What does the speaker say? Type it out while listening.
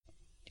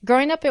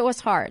Growing up, it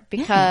was hard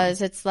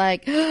because it's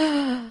like,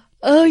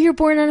 oh, you're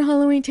born on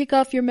Halloween, take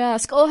off your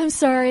mask. Oh, I'm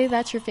sorry,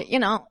 that's your face. You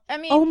know, I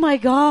mean. Oh my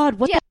God,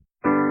 what the?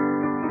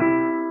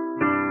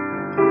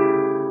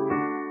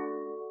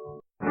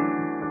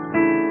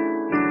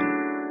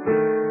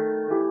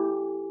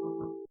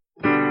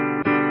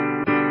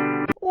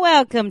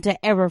 Welcome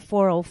to Error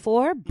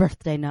 404,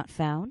 Birthday Not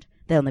Found,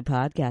 the only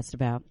podcast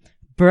about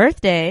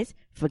birthdays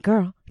for a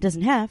girl who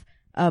doesn't have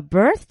a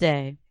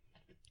birthday.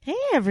 Hey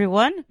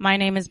everyone, my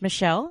name is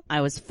Michelle.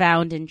 I was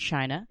found in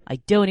China. I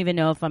don't even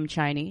know if I'm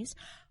Chinese.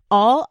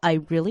 All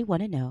I really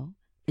want to know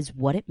is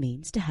what it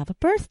means to have a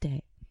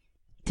birthday.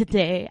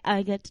 Today,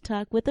 I get to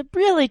talk with a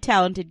really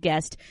talented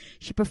guest.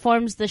 She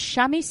performs the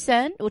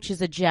shamisen, which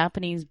is a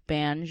Japanese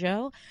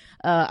banjo,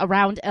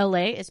 around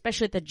LA,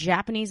 especially at the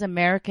Japanese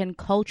American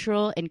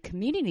Cultural and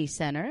Community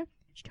Center.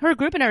 Her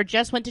group and her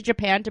just went to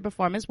Japan to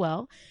perform as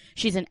well.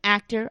 She's an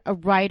actor, a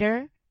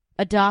writer,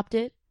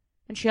 adopted,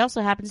 and she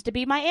also happens to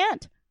be my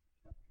aunt.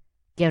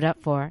 Give it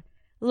up for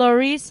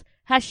Laurice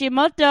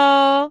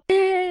Hashimoto.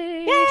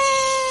 Yay! Yay!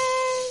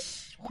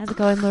 How's it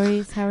going,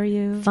 Laurice? How are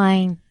you?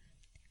 Fine.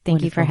 Thank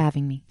Wonderful. you for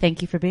having me.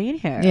 Thank you for being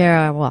here.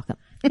 You're welcome.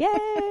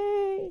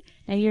 Yay!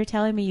 Now you're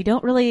telling me you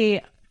don't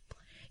really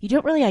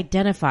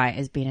identify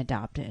as being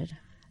adopted.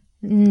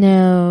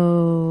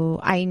 No,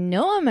 I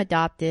know I'm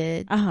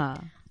adopted.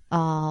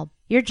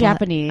 You're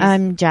Japanese.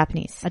 I'm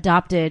Japanese.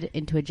 Adopted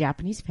into a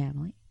Japanese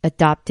family.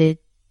 Adopted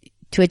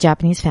to a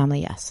Japanese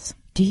family, yes.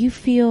 Do you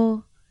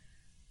feel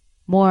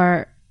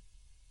more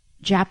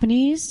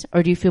Japanese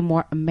or do you feel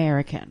more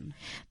American?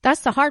 That's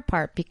the hard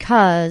part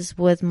because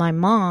with my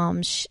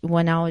mom,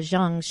 when I was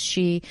young,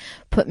 she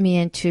put me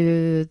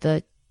into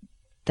the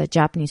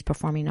Japanese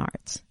performing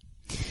arts.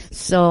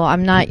 So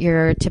I'm not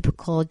your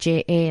typical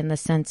JA in the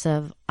sense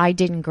of I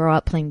didn't grow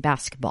up playing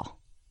basketball.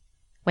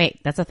 Wait,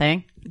 that's a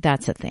thing?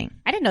 That's a thing.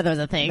 I didn't know that was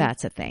a thing.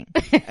 That's a thing.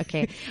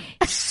 Okay.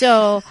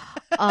 So,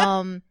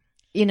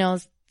 you know,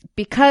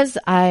 because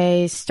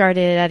I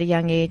started at a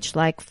young age,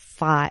 like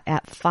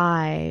at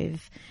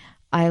 5,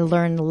 I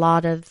learned a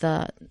lot of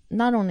the,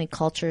 not only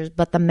cultures,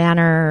 but the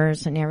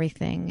manners and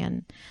everything.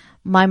 And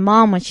my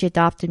mom, when she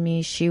adopted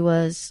me, she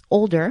was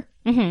older.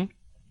 Mm-hmm.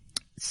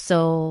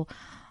 So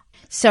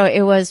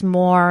it was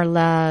more or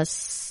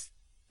less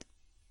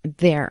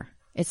there.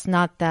 It's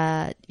not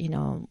that, you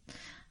know,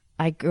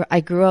 I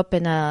grew up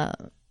in a,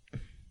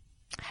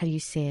 how do you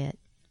say it?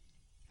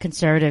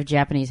 Conservative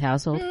Japanese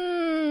household?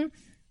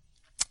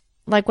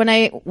 Like when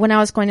I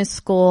was going to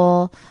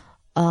school,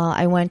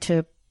 I went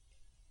to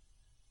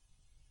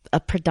a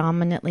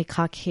predominantly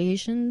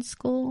Caucasian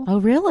school. Oh,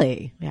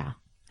 really? Yeah.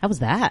 How was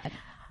that?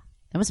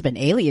 That must have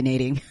been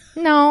alienating.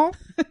 No,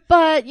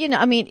 but you know,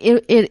 I mean,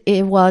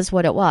 it was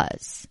what it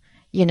was.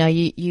 You know,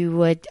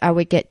 I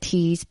would get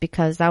teased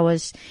because I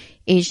was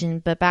Asian,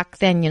 but back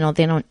then, you know,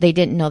 they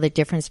didn't know the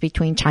difference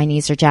between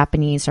Chinese or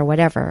Japanese or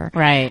whatever.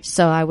 Right.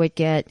 So I would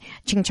get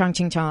ching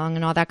chong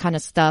and all that kind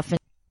of stuff. And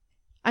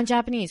I'm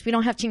Japanese. We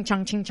don't have ching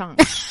chong.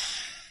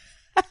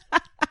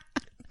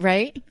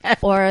 Right?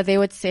 Or they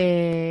would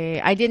say,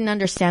 I didn't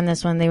understand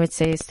this one. They would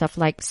say stuff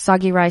like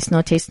soggy rice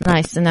no taste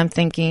nice. And I'm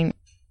thinking,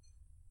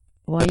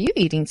 why are you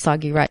eating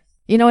soggy rice?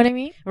 You know what I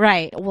mean?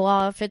 Right.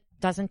 Well, if it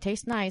doesn't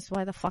taste nice,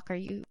 why the fuck are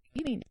you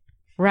eating it?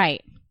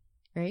 Right.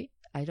 Right?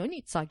 I don't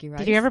eat soggy rice.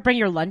 Did you ever bring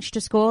your lunch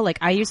to school? Like,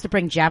 I used to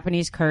bring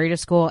Japanese curry to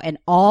school, and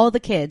all the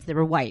kids, they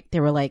were white. They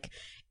were like,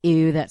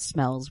 ew, that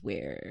smells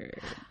weird.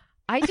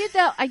 I did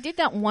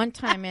that one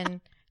time,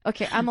 and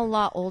okay, I'm a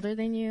lot older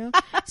than you.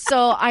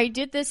 So I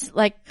did this,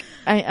 like,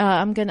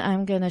 I'm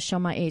gonna show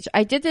my age.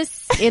 I did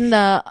this in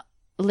the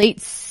late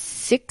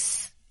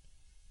 60s.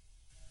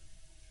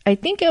 I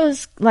think it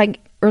was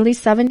like early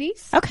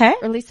 70s. Okay.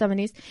 Early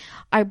 70s.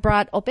 I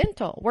brought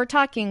obento. We're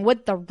talking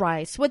with the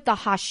rice, with the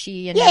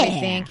hashi and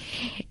everything.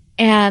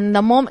 And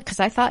the moment, cause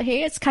I thought,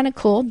 hey, it's kind of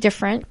cool,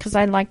 different, cause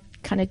I like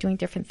kind of doing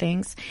different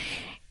things.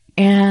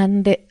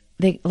 And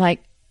they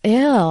like,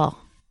 ew,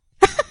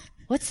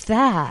 what's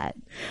that?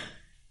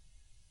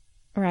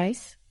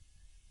 Rice?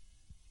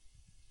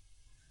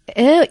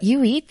 Ew,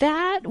 you eat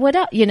that? What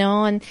up? You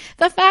know, and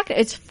the fact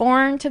it's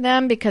foreign to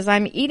them because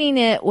I'm eating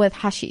it with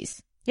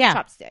hashis. Yeah.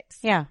 Chopsticks.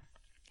 Yeah.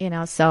 You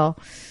know, so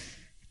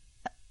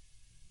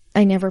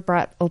I never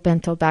brought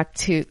obento back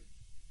to,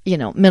 you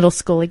know, middle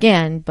school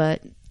again,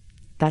 but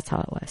that's how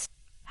it was.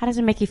 How does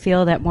it make you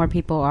feel that more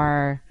people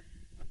are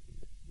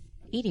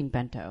eating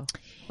bento?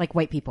 Like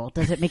white people.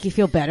 Does it make you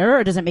feel better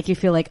or does it make you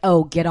feel like,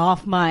 oh, get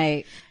off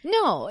my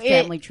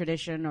family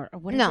tradition or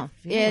what does it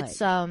feel it's,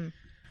 like?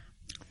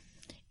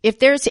 If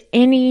there's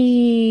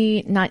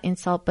any, not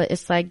insult, but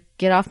it's like,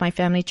 get off my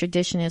family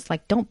tradition. It's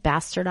like, don't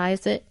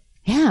bastardize it.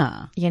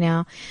 Yeah. You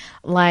know,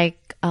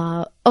 like,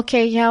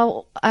 okay,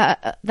 yeah,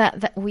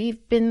 that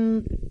we've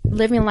been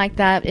living like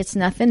that. It's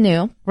nothing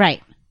new.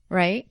 Right.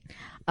 Right.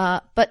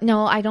 But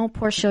no, I don't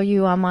pour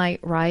shoyu on my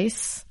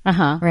rice.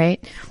 Uh-huh.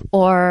 Right.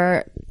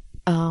 Or,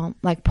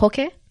 like poke.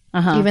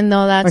 Uh-huh. Even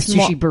though that's or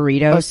sushi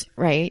burritos.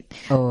 Right.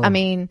 Oh. I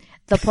mean,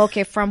 the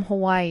poke from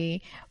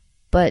Hawaii,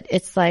 but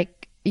it's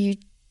like you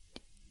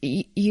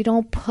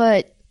don't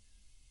put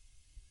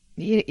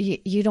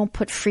you don't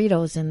put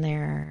Fritos in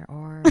there,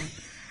 or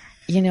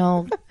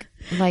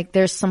like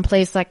there's some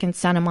place like in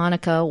Santa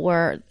Monica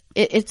where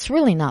it's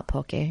really not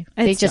poke.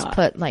 They just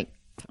put like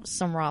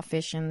some raw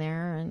fish in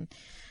there, and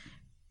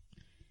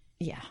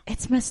yeah,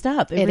 it's messed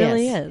up. It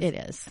really is. It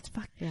is. It's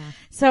fucked. Yeah.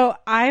 So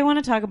I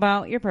want to talk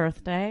about your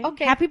birthday.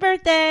 Okay. Happy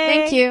birthday.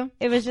 Thank you.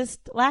 It was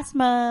just last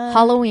month.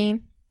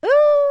 Halloween.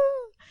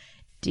 Ooh.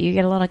 Do you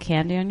get a lot of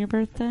candy on your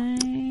birthday?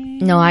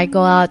 No, I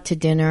go out to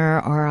dinner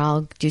or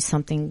I'll do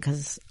something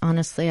because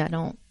honestly, I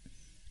don't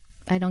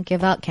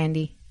give out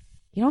candy.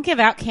 You don't give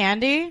out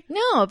candy?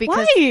 No,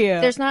 because Why?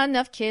 There's not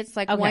enough kids.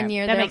 Like Okay, one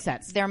year, that makes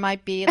sense. There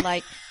might be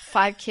like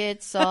 5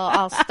 kids, so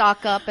I'll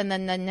stock up, and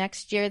then the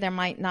next year there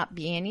might not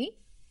be any.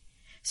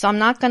 So I'm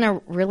not going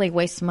to really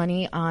waste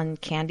money on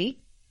candy.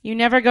 You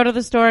never go to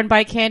the store and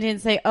buy candy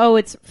and say, "Oh,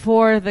 it's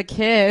for the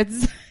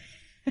kids."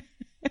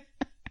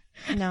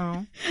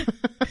 No.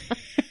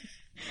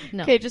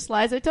 No. Okay, just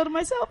lies I told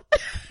myself.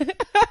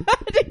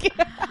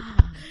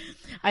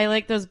 I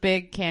like those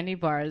big candy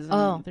bars.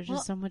 And they're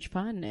just so much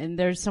fun, and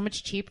they're so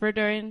much cheaper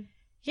during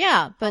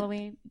but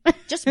Halloween.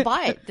 Just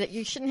buy it. That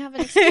you shouldn't have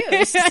an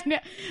excuse.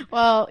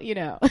 Well,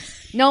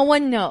 No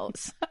one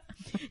knows.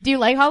 Do you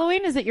like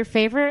Halloween? Is it your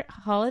favorite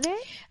holiday?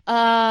 Like,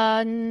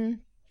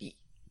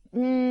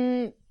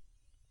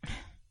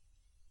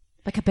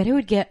 I bet it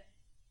would get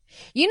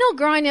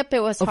growing up it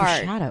was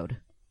hard. overshadowed.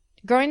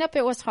 Growing up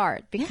it was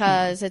hard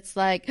because it's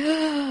like,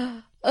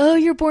 oh,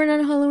 you're born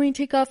on Halloween,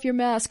 take off your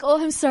mask.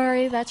 Oh, I'm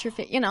sorry, that's your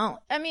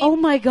I mean, Oh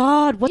my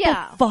God, what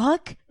Yeah. the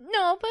fuck?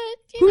 no, but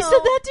Who said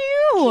that to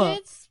you?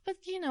 Kids, but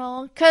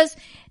because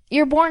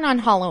you're born on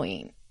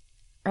Halloween,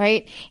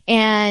 right?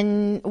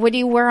 And what do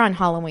you wear on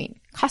Halloween?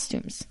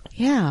 Costumes,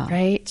 Yeah.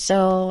 right?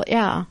 So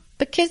yeah,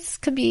 but kids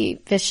could be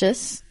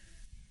vicious.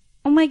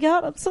 Oh my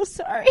God, I'm so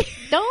sorry.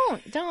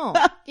 Don't.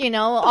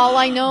 All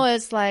I know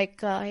is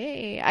like,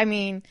 hey, I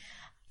mean,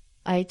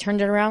 I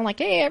turned it around like,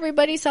 hey,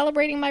 everybody's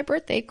celebrating my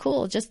birthday.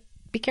 Cool. Just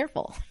be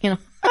careful,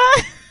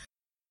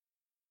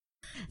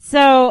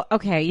 So,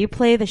 okay, you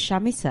play the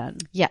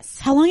shamisen. Yes.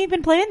 How long have you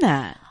been playing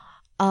that?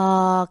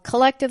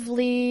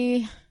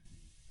 Collectively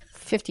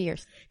 50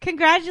 years.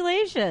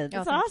 Congratulations.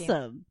 Oh, That's thank you.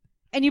 awesome.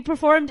 And you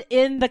performed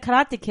in the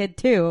Karate Kid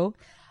too.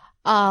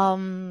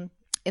 In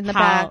the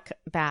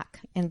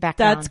background.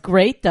 That's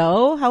great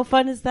though. How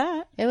fun is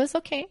that? It was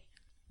okay.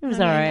 It was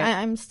I all mean, right.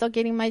 I'm still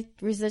getting my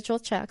residual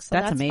checks. So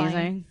that's amazing.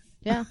 Fine.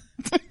 Yeah.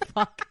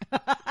 Fuck.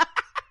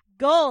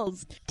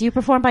 Goals. Do you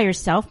perform by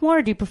yourself more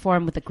or do you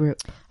perform with a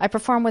group? I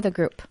perform with a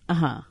group.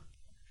 Uh-huh.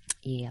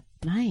 Yep.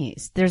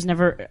 Nice. There's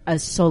never a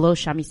solo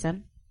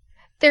shamisen?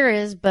 There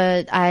is,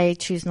 but I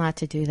choose not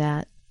to do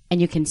that. And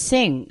you can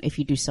sing if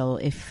you do solo,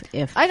 if.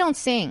 I don't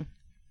sing.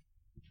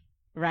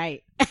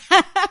 Right.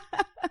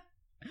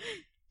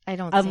 I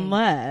don't sing.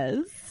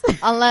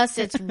 Unless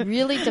it's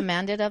really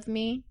demanded of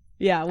me.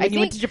 Yeah, when you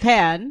went to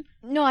Japan.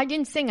 No, I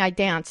didn't sing. I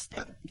danced.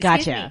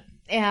 Gotcha.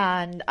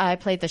 And I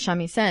played the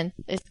shamisen.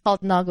 It's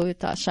called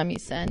Naguuta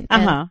shamisen.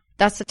 Uh-huh.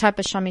 That's the type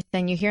of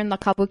shamisen you hear in the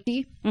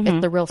kabuki. Mm-hmm. It's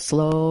the real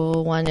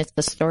slow one. It's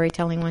the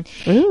storytelling one.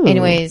 Ooh.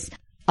 Anyways,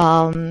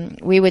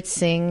 we would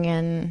sing,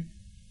 and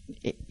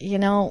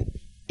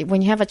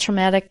when you have a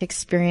traumatic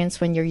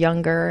experience when you're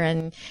younger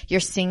and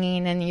you're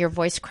singing and your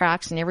voice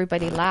cracks and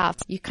everybody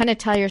laughs, you kind of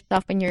tell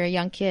yourself when you're a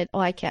young kid, oh,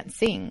 I can't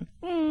sing.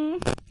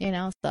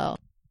 So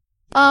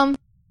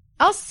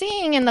I'll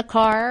sing in the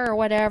car or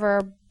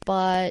whatever,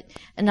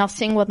 and I'll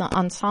sing with an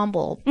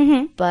ensemble,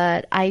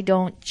 but I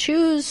don't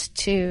choose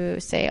to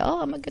say, oh,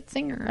 I'm a good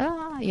singer,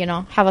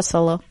 have a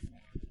solo.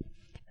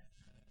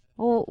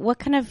 Well,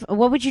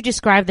 what would you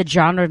describe the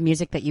genre of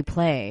music that you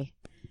play?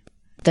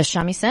 The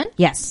shamisen?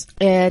 Yes.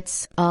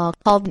 It's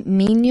called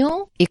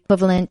minyo,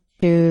 equivalent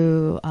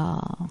to,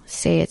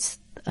 say it's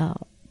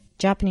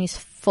Japanese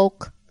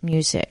folk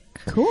music.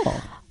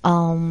 Cool.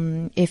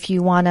 If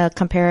you want to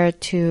compare it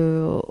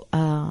to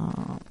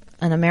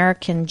an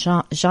American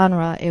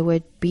genre, it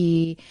would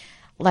be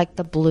like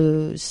the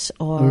blues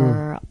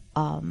or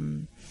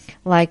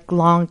like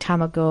long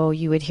time ago,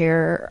 you would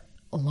hear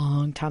a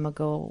long time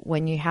ago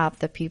when you have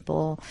the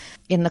people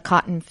in the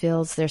cotton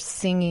fields, they're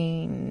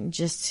singing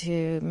just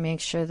to make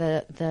sure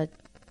that the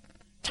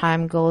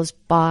time goes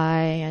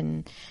by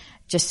and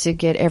just to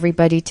get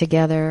everybody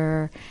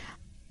together.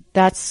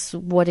 That's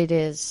what it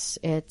is.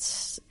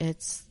 It's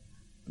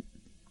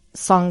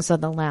songs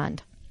of the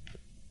land.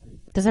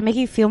 Does that make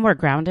you feel more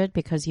grounded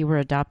because you were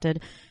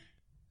adopted?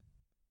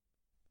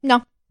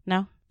 No.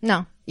 No?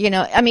 No.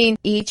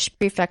 Each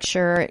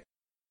prefecture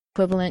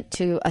equivalent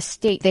to a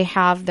state, they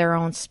have their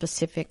own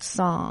specific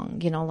song.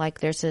 Like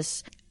there's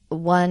this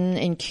one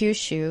in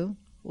Kyushu,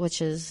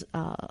 which is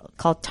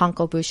called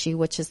Tankobushi,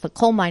 which is the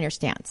coal miners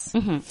dance.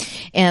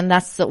 And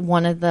that's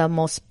one of the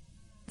most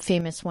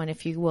famous one,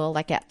 if you will,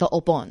 like at the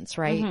Obons,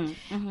 right?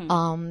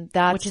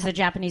 That's which is a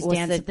Japanese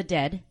dance of the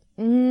dead.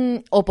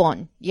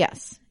 Obon,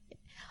 yes.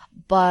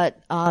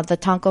 But the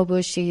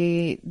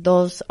Tankobushi,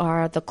 those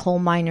are the coal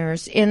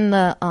miners in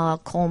the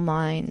coal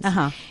mines.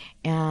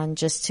 And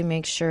just to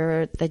make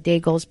sure the day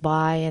goes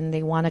by and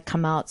they want to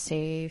come out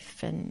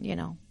safe and,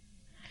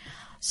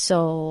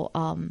 So,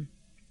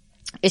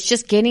 it's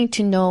just getting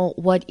to know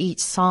what each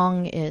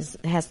song is.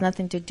 It has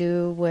nothing to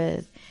do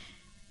with,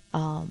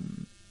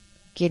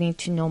 getting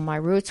to know my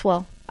roots.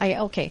 Well,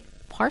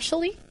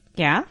 partially,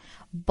 Yeah.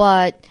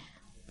 but,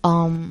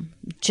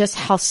 just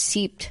how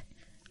seeped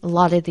a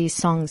lot of these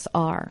songs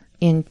are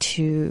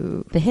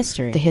into The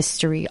history. the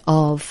history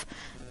of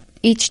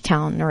each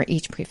town or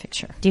each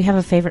prefecture. Do you have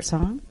a favorite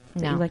song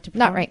that No, you like to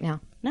not perform? right now.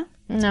 No.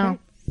 No,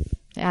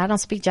 yeah, I don't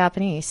speak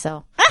Japanese,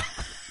 so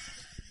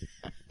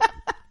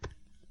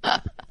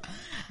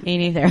Me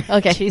neither.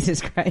 Okay.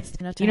 Jesus Christ.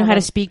 Not to Do you know have how to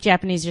a- speak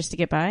Japanese just to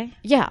get by?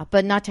 yeah,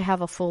 but not to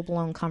have a full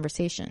blown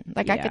conversation.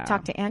 Like I Yeah. could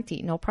talk to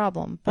Auntie, no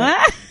problem.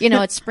 But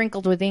it's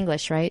sprinkled with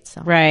English, right?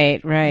 So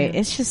Right.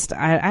 It's just,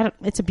 I don't,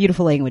 it's a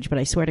beautiful language, but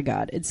I swear to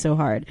God, it's so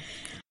hard.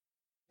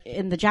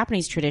 In the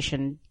Japanese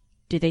tradition,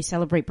 do they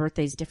celebrate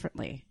birthdays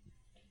differently?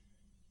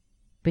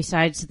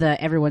 Besides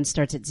the everyone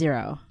starts at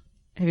 0.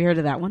 Have you heard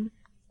of that one?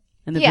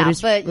 In the yeah,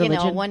 Buddhist but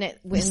religion?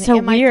 when so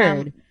in my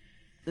weird.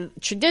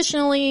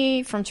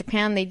 traditionally from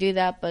Japan they do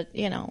that, but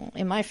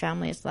in my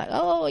family it's like,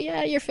 oh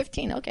yeah, you're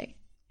 15, okay,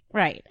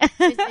 Right.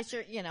 it's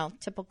your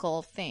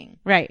typical thing.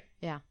 Right.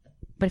 Yeah.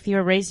 But if you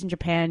were raised in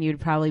Japan, you'd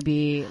probably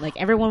be like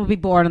everyone would be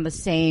born on the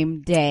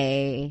same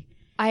day,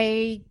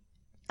 I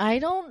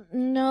don't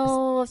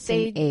know if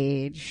same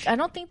age. I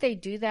don't think they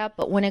do that,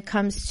 but when it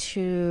comes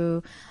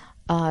to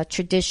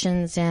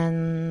traditions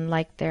and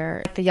like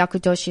the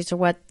yakudoshis or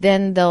what,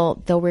 then they'll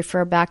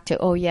refer back to,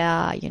 oh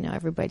yeah,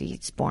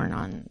 everybody's born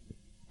on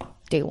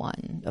day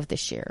 1 of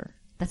this year.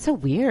 That's so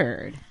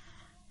weird.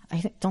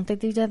 Don't they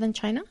do that in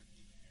China?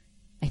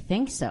 I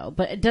think so,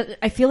 but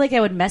I feel like I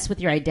would mess with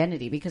your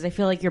identity because I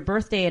feel like your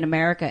birthday in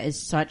America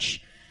is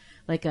such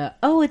like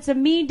it's a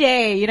me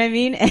day. You know what I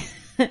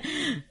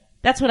mean?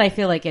 That's what I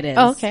feel like it is.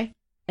 Oh, okay.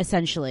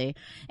 Essentially.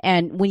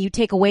 And when you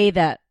take away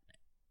that,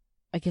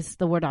 I guess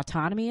the word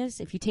autonomy is,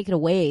 if you take it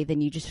away,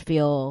 then you just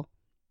feel,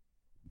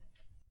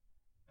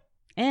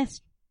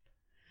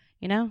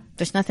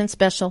 there's nothing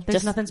special.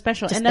 There's nothing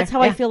special. just And that's there,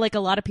 how I yeah. feel like a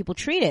lot of people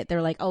treat it.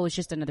 They're like, oh, it's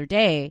just another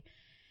day.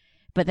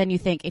 But then you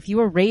think, if you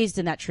were raised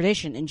in that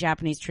tradition, in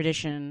Japanese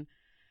tradition,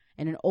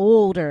 in an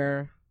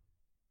older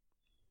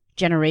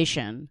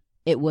generation,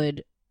 it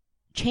would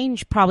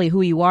change probably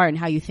who you are and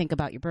how you think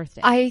about your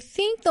birthday. I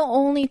think the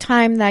only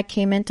time that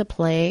came into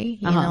play,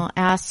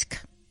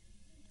 ask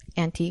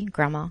Auntie,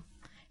 Grandma,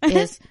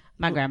 is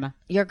My grandma.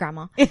 your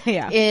grandma,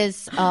 Yeah.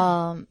 is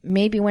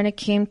maybe when it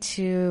came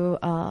to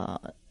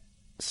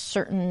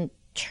certain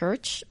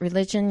church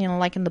religion,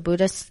 like in the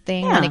Buddhist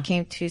thing, when Yeah. it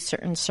came to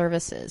certain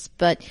services.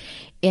 But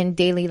in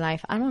daily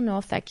life, I don't know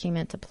if that came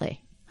into play.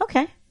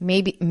 Okay.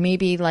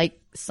 Maybe like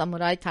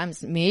samurai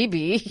times,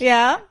 maybe,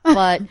 Yeah.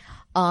 but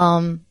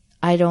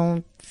I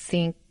don't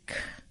think.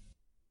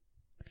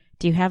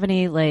 Do you have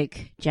any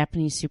like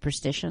Japanese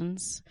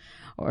superstitions,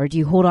 or do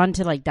you hold on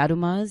to like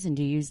darumas and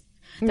do you use?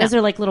 Those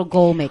are like little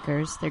goal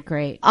makers. They're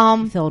great.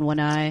 Fill in one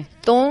eye.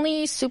 The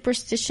only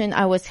superstition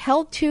I was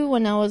held to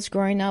when I was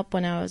growing up,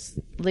 when I was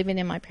living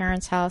in my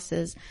parents' house,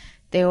 is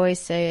they always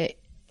say,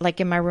 like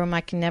in my room,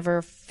 I can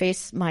never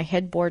face my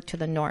headboard to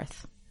the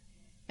north.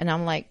 And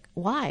I'm like,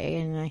 why?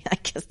 And I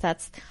guess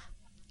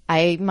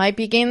I might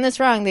be getting this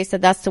wrong. They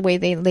said that's the way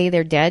they lay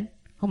their dead.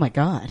 Oh my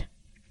God.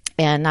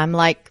 And I'm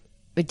like,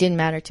 it didn't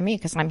matter to me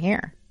because I'm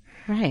here.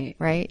 Right.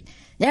 Right?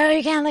 No,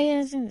 you can't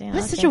lay this.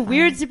 That's such a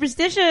weird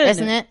superstition,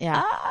 Isn't it?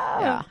 Yeah. Oh.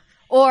 Yeah.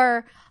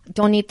 Or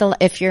don't eat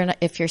if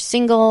you're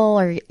single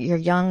or you're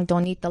young,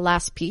 don't eat the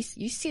last piece.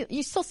 You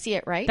still see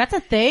it, right? That's a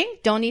thing?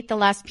 Don't eat the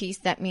last piece.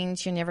 That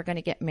means you're never going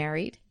to get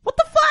married, What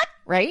the fuck?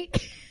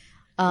 right?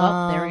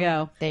 Well, there we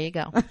go. There you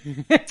go.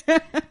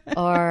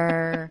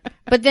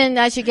 But then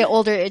as you get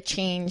older, it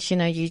changed.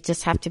 You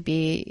just have to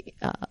be,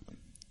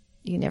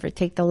 you never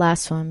take the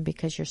last one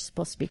because you're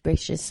supposed to be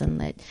gracious and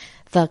let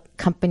the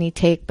company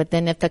take. But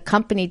then if the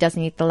company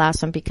doesn't eat the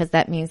last one, because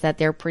that means that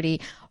they're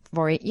pretty,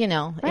 right.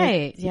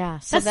 Yeah.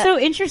 So That's so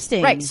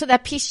interesting. Right. So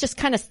that piece just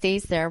kind of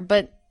stays there.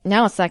 But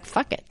now it's like,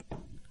 fuck it.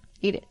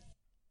 Eat it.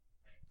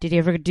 Did you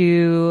ever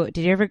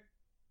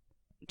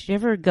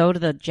go to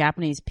the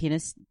Japanese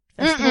penis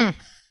festival?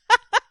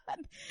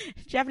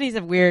 Japanese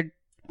have weird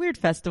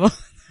festival.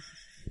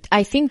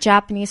 I think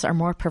Japanese are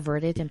more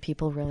perverted than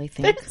people really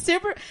think.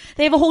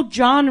 They have a whole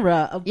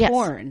genre of Yes.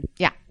 porn.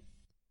 Yeah.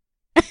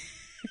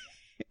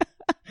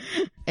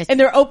 And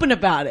they're open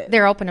about it.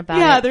 They're open about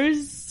Yeah, it. they're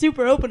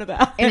super open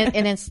about it.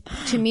 And it's,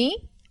 to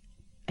me,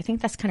 I think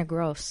that's kind of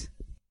gross.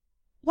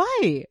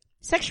 Why?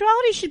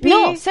 Sexuality should be...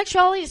 No,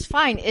 sexuality is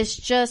fine. It's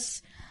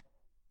just,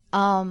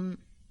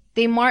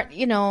 they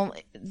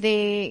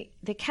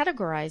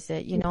categorize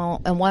it,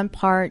 in one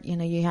part,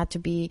 you have to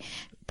be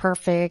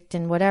perfect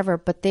and whatever,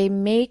 but they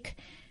make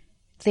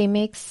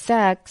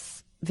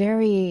sex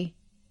very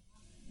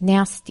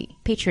nasty.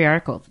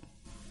 Patriarchal.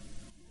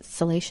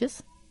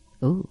 Salacious.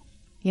 Ooh.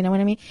 You know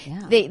what I mean?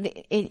 Yeah.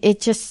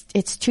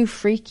 It's too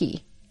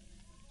freaky.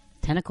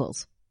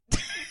 Tentacles.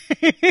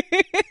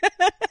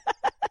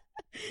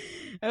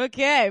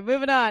 Okay,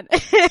 moving on.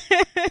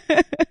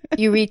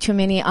 You read too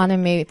many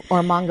anime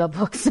or manga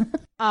books.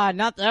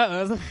 Not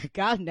those.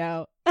 God,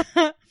 no.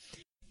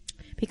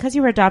 Because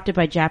you were adopted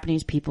by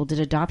Japanese people, did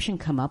adoption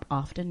come up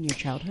often in your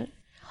childhood?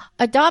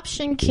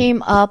 Adoption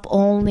came up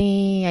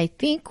only, I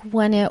think,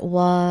 when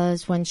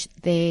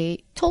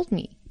they told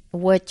me,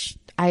 which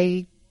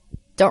I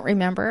don't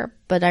remember,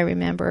 but I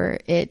remember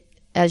it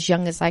as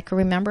young as I can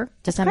remember.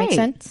 Does that make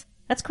sense?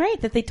 That's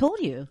great that they told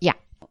you. Yeah.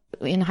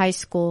 In high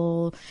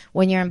school,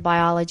 when you're in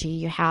biology,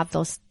 you have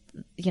those,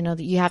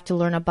 you have to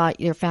learn about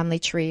your family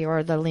tree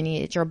or the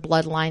lineage or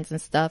bloodlines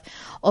and stuff.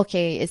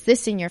 Okay, is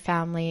this in your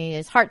family?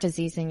 Is heart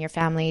disease in your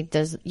family?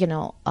 Does,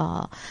 yeah,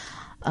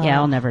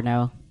 I'll never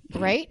know.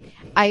 Right?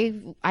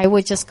 I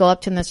would just go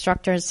up to the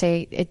instructor and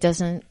say, it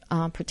doesn't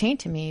pertain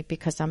to me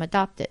because I'm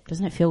adopted.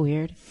 Doesn't it feel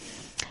weird?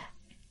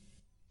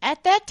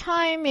 At that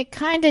time, it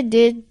kind of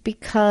did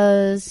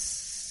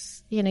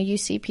because, you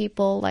see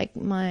people like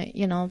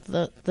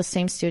the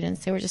same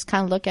students. They were just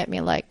kind of look at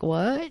me like,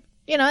 what?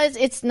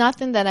 It's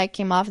nothing that I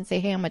came off and say,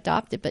 hey, I'm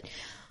adopted, but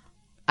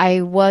I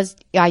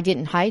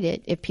didn't hide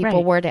it. If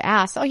people were to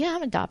ask, oh yeah,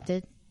 I'm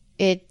adopted.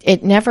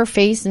 It never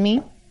fazed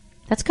me.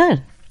 That's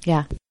good.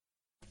 Yeah.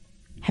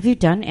 Have you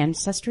done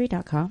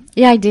Ancestry.com?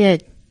 Yeah, I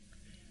did.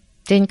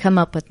 Didn't come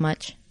up with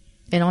much.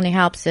 It only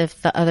helps if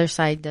the other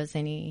side does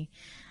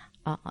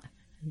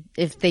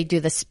if they do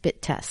the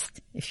spit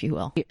test, if you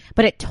will.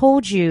 But it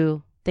told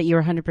you that you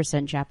were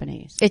 100%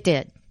 Japanese. It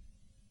did.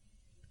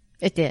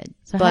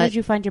 So how did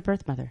you find your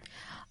birth mother?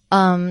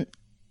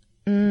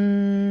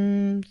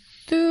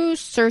 Through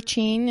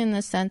searching, in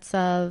the sense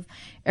of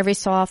every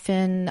so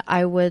often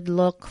I would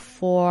look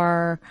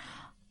for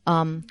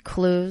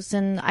clues,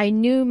 and I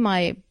knew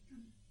my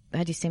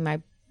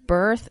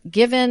birth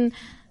given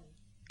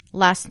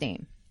last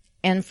name,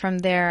 and from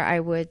there I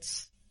would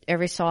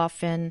every so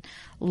often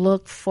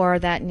look for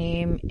that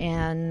name,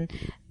 and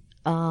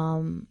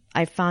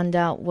I found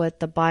out what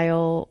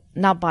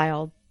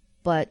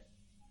but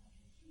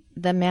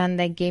the man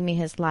that gave me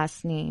his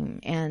last name,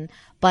 and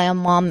bio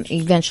mom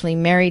eventually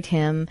married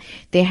him.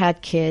 They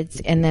had kids,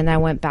 and then I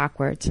went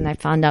backwards and I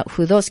found out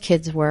who those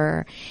kids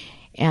were,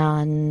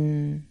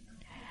 and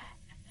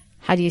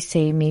how do you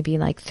say, maybe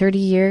like 30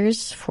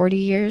 years, 40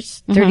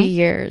 years, 30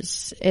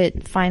 years.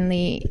 The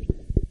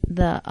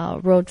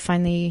road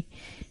finally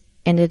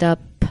ended up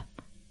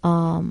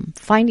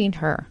finding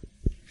her.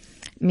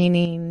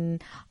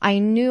 Meaning, I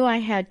knew I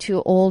had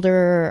two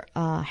older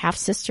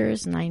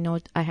half-sisters, and I know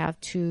I have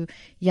two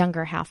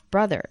younger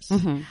half-brothers.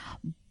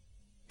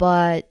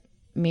 But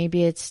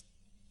maybe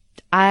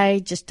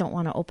I just don't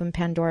want to open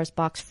Pandora's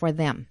box for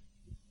them.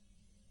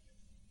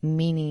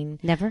 Meaning...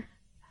 Never?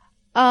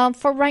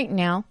 For right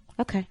now.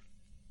 Okay.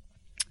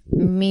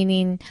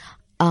 Meaning,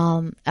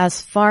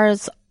 as far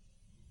as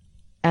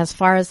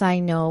I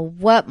know,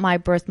 what my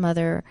birth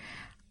mother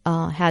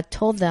had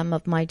told them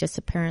of my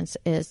disappearance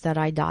is that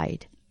I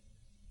died.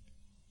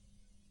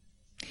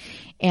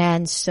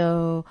 And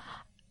so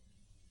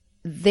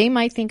they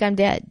might think I'm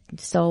dead.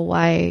 So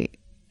I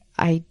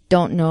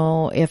don't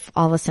know if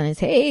all of a sudden it's,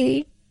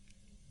 hey,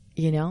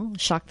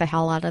 shock the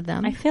hell out of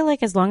them. I feel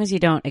like as long as you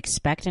don't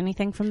expect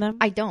anything from them.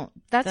 I don't.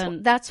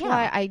 That's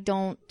why I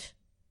don't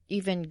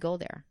even go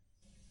there.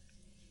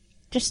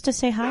 Just to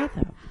say hi,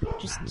 though.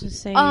 Just to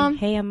say,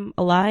 hey, I'm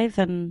alive,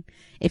 and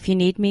if you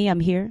need me, I'm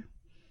here.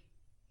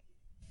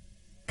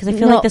 Because I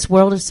feel like this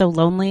world is so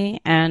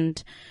lonely,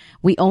 and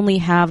we only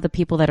have the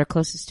people that are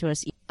closest to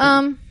us.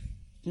 No?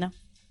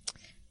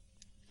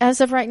 As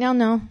of right now,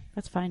 no.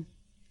 That's fine.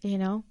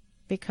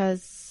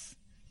 Because...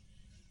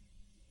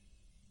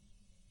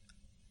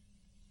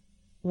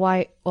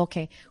 Why?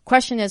 Okay.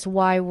 Question is,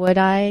 why would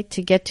I?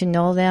 To get to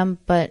know them.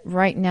 But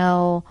right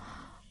now,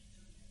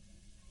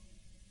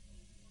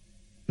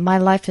 my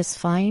life is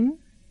fine.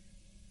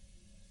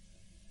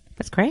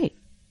 That's great.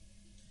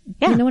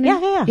 Yeah. You know what I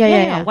mean?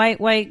 Yeah.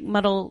 Why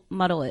muddle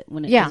it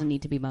when it doesn't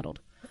need to be muddled?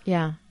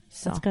 Yeah.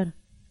 So that's good.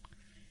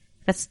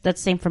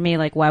 That's same for me.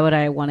 Like, why would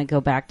I want to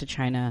go back to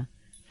China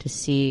to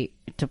see,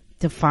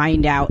 to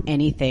find out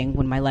anything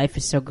when my life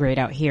is so great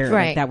out here?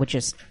 Right. Like, that would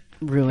just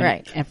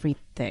ruin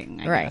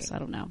everything, I guess. I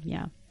don't know.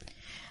 Yeah.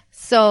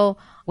 So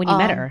when you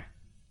met her,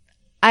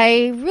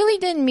 I really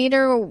didn't meet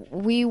her.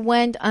 We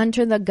went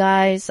under the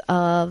guise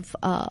of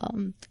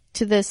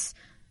to this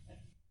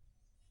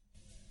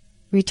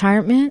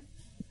retirement,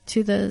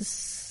 to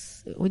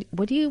this what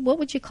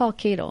would you call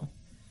Cato?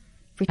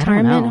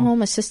 Retirement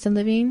home, assisted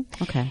living.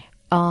 Okay.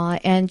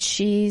 And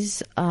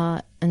she's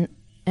an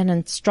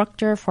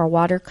instructor for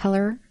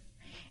watercolor,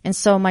 and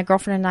so my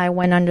girlfriend and I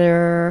went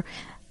under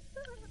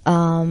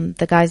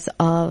the guise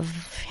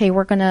of, hey,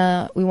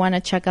 we want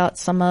to check out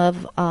some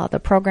of the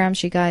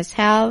programs you guys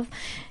have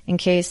in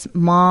case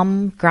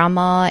mom,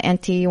 grandma,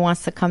 auntie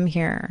wants to come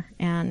here.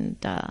 And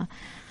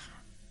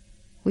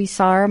we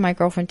saw her. My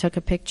girlfriend took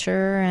a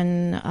picture,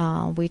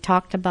 and we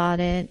talked about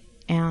it,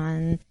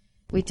 and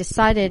we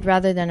decided,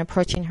 rather than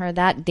approaching her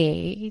that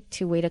day,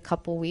 to wait a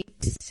couple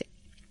weeks.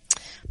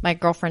 My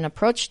girlfriend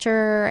approached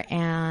her,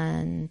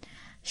 and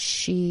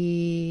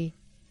she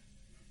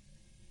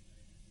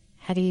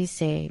how do you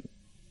say,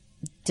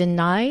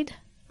 denied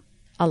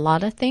a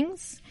lot of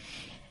things.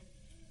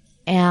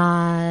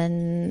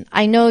 And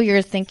I know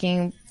you're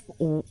thinking,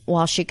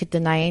 well, she could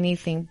deny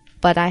anything,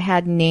 but I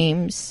had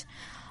names.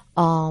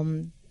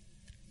 And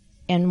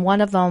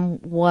one of them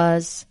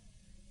was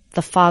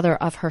the father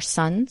of her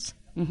sons.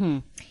 Mm-hmm.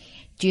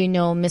 Do you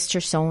know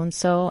Mr.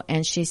 So-and-so?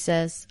 And she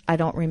says, I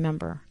don't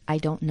remember. I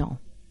don't know.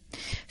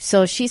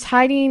 So she's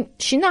hiding.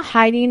 She's not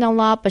hiding a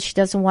lot, but she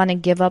doesn't want to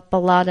give up a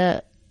lot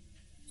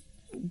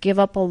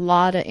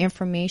of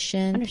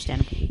information.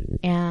 Understandable.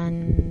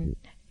 And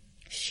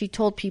she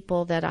told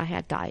people that I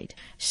had died.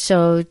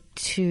 So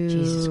to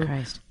Jesus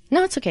Christ.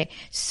 No, it's okay.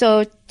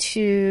 So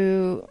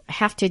to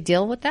have to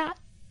deal with that,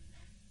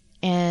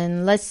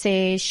 and let's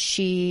say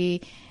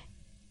she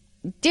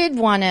did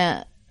want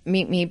to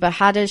meet me, but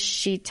how does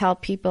she tell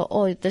people,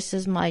 oh, this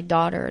is my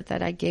daughter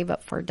that I gave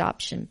up for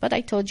adoption, but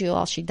I told you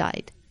all she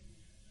died?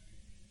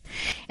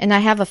 And I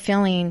have a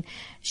feeling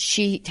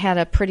she had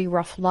a pretty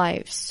rough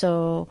life,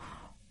 so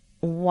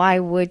why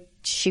would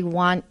she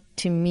want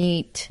to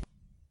meet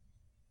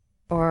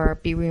or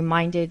be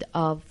reminded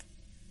of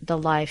the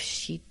life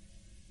she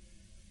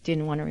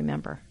didn't want to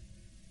remember?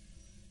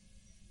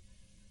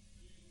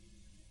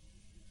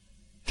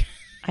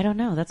 I don't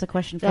know. That's a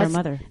question for a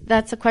mother.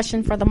 That's a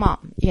question for the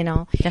mom, you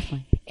know.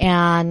 Definitely.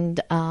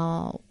 And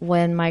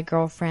when my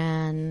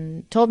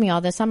girlfriend told me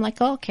all this, I'm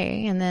like, oh,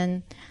 okay. And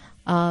then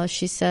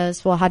she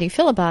says, well, how do you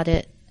feel about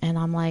it? And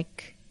I'm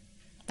like,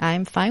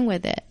 I'm fine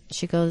with it.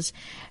 She goes,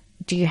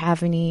 do you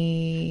have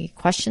any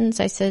questions?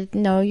 I said,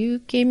 no, you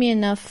gave me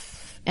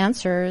enough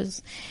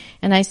answers.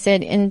 And I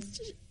said, in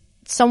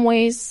some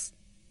ways,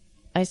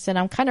 I said,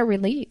 I'm kind of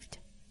relieved.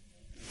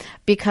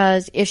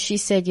 Because if she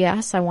said,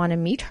 yes, I want to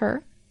meet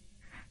her,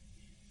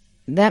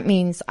 that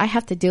means I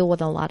have to deal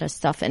with a lot of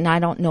stuff, and I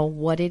don't know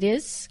what it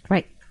is.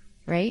 Right.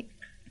 Right?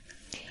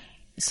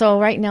 So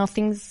right now,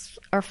 things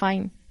are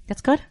fine.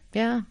 That's good.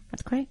 Yeah.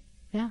 That's great.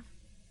 Yeah.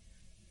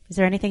 Is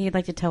there anything you'd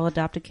like to tell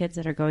adopted kids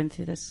that are going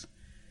through this?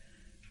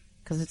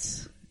 Because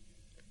it's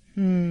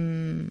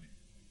a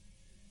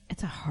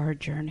hard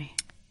journey.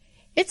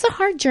 It's a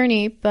hard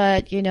journey,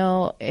 but, you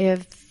know,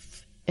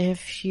 if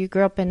you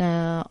grew up in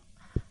a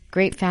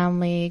great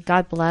family,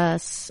 God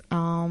bless,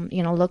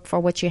 you know, look for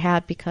what you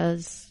had,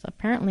 because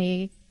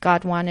apparently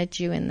God wanted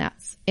you in that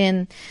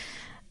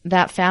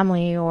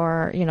family,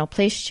 or, you know,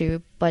 placed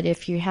you. But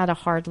if you had a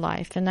hard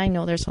life, and I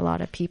know there's a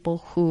lot of people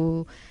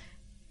who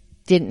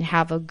didn't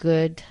have a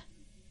good,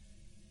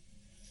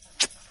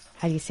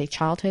 how do you say,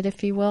 childhood,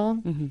 if you will,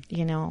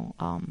 you know,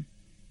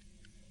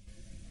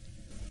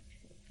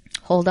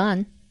 hold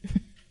on.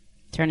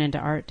 Turn into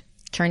art.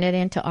 Turn it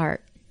into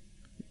art.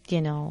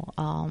 You know,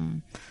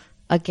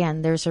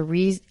 again, there's a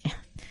reason.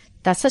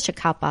 That's such a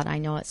cop-out. I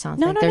know it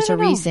sounds like there's a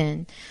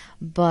reason.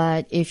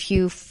 But if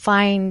you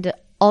find,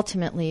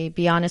 ultimately,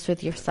 be honest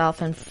with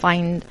yourself and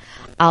find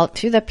out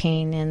through the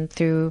pain and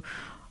through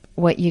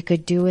what you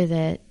could do with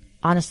it,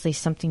 honestly,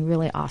 something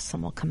really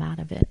awesome will come out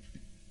of it.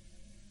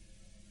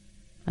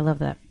 I love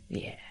that.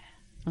 Yeah.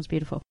 That was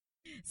beautiful.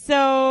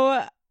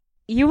 So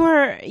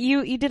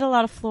you did a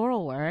lot of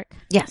floral work.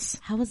 Yes.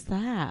 How was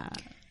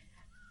that?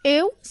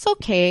 It was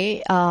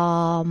okay.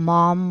 I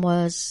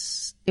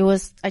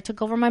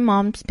took over my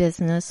mom's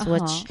business,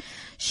 which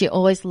she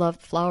always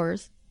loved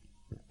flowers.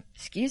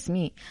 Excuse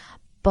me.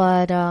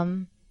 But,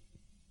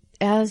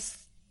 as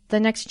the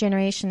next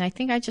generation, I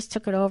think I just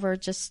took it over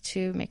just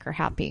to make her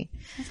happy.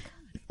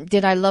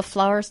 Did I love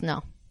flowers?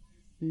 No.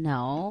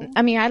 No.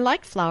 I mean, I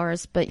like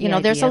flowers, but, you know,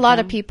 there's a lot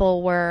of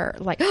people where,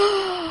 like,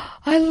 oh,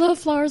 I love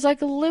flowers. I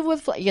could live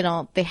with, you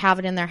know, they have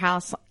it in their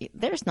house.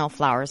 There's no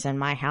flowers in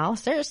my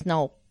house. There's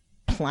no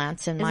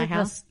plants in my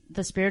house.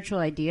 The spiritual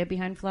idea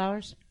behind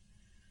flowers?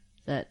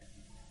 That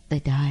they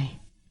die.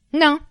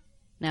 No.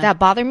 That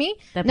bother me?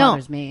 That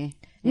bothers me.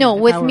 No,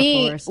 with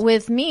me,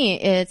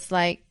 it's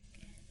like,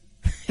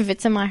 if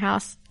it's in my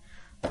house,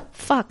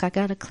 fuck, I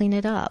gotta clean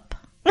it up.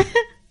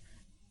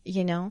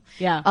 You know?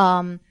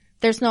 Yeah.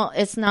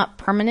 It's not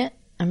permanent.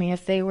 I mean,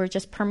 if they were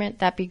just permanent,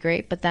 that'd be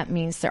great, but that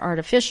means they're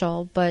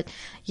artificial. But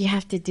you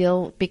have to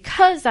deal,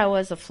 because I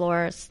was a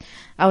florist,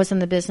 I was in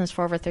the business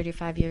for over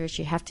 35 years,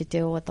 you have to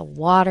deal with the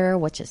water,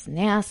 which is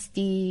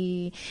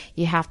nasty.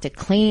 You have to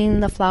clean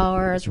the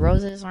flowers.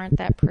 Roses aren't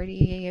that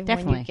pretty.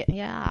 Definitely.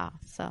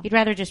 So you'd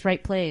rather just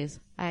write plays.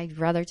 I'd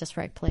rather just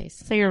write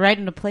plays. So you're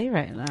writing a play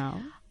right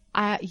now.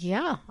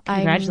 Yeah.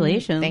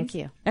 Congratulations. Thank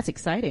you. That's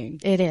exciting.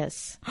 It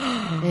is.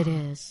 It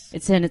is.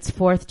 It's in its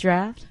 4th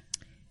draft.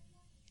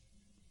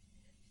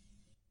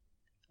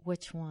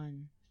 Which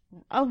one?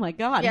 Oh my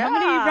God. Yeah. How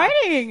many are you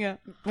writing?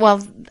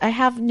 Well, I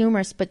have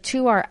numerous, but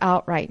 2 are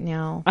out right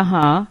now.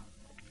 Uh-huh.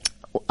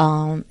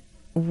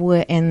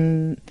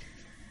 And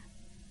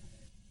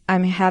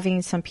I'm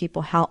having some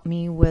people help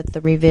me with the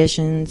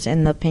revisions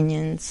and the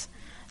opinions.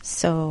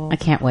 So I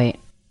can't wait.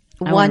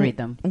 I want to read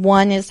them.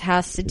 One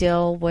has to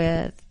deal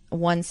with,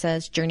 one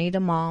says Journey to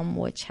Mom,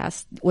 which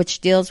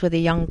deals with a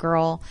young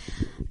girl.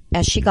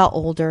 As she got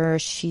older,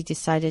 she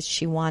decided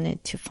she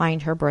wanted to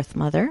find her birth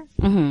mother.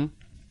 Mm-hmm.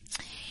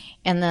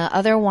 And the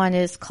other one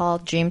is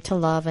called Dream to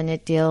Love, and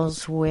it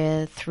deals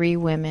with 3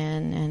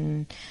 women,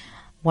 and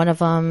one of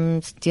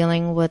them's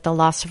dealing with the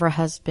loss of her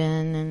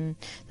husband, and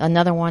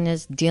another one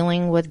is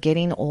dealing with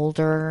getting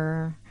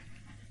older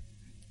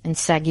and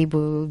saggy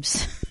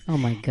boobs. Oh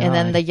my God. And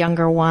then the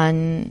younger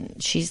one,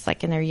 she's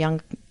like in her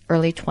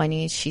early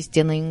 20s. She's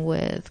dealing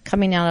with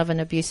coming out of an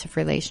abusive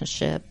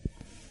relationship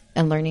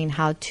and learning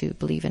how to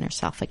believe in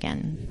herself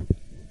again.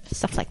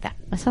 Stuff like that.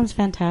 That sounds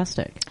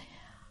fantastic.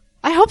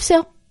 I hope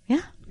so.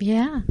 Yeah.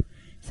 Yeah.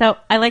 So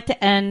I like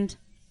to end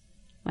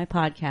my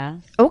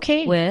podcast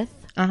Okay. with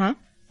a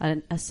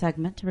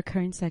segment, a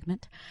recurring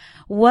segment.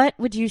 What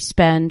would you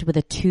spend with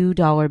a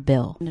 $2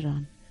 bill? Put it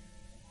on.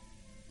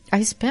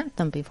 I spent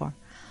them before.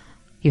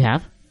 You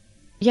have?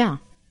 Yeah.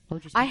 What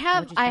would you spend,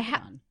 I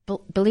have,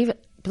 believe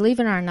it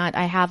or not,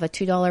 I have a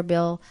 $2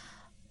 bill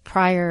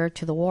prior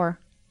to the war.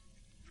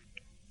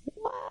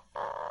 What?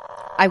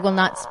 I will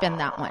not spend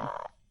that one.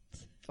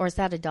 Or is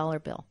that a dollar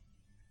bill?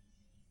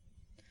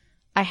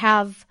 I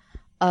have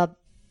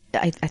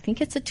I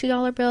think it's a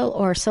 $2 bill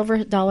or a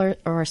silver dollar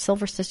or a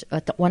silver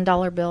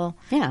 $1 bill.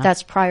 Yeah.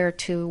 That's prior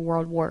to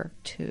World War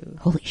II.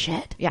 Holy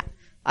shit. Yeah.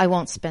 I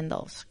won't spend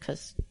those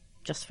because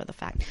just for the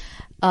fact.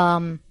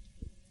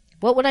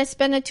 What would I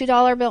spend a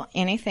 $2 bill?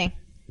 Anything.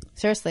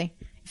 Seriously.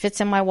 If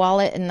it's in my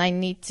wallet and I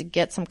need to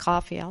get some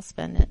coffee, I'll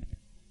spend it.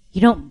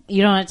 You don't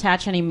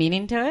attach any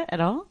meaning to it at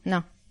all?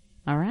 No.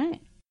 All right.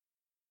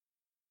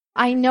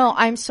 I know.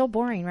 I'm so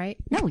boring, right?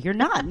 No, you're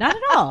not. Not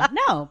at all.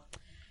 No.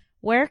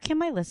 Where can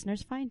my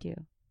listeners find you?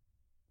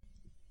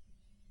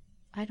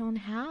 I don't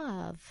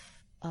have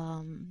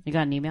You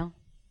got an email?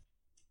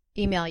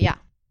 email, yeah.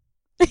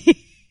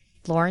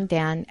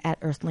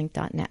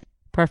 LaurenDan@earthlink.net.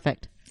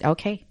 Perfect.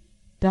 Okay.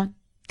 Done.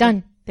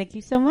 Done. Thank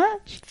you so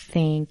much.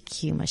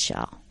 Thank you,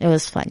 Michelle. It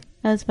was fun.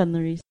 That was fun,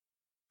 Larice.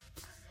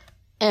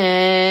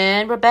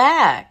 And we're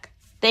back.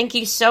 Thank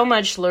you so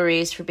much,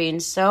 Larice, for being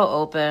so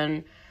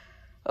open.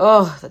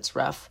 Oh, that's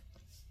rough.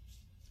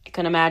 I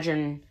can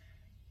imagine.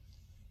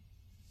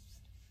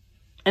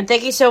 And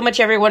thank you so much,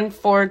 everyone,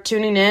 for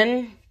tuning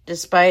in,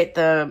 despite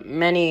the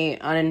many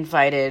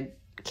uninvited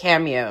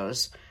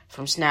cameos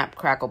from Snap,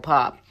 Crackle,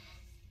 Pop.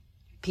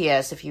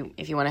 P.S. If you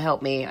want to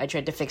help me, I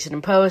tried to fix it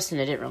in post,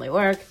 and it didn't really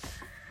work.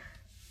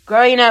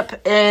 Growing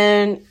up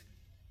in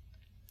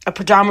a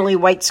predominantly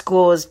white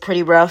school is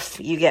pretty rough.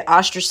 You get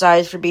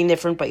ostracized for being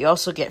different, but you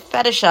also get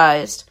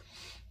fetishized.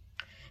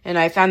 And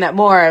I found that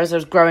more as I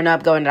was growing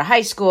up, going to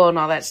high school and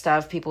all that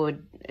stuff. People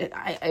would,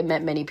 I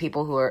met many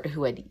people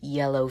who had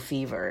yellow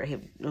fever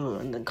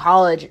in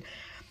college.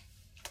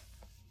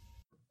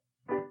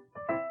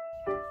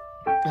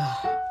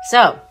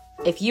 So,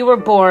 if you were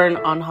born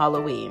on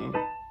Halloween,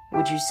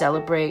 would you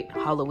celebrate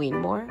Halloween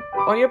more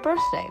or your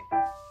birthday?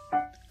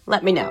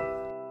 Let me know.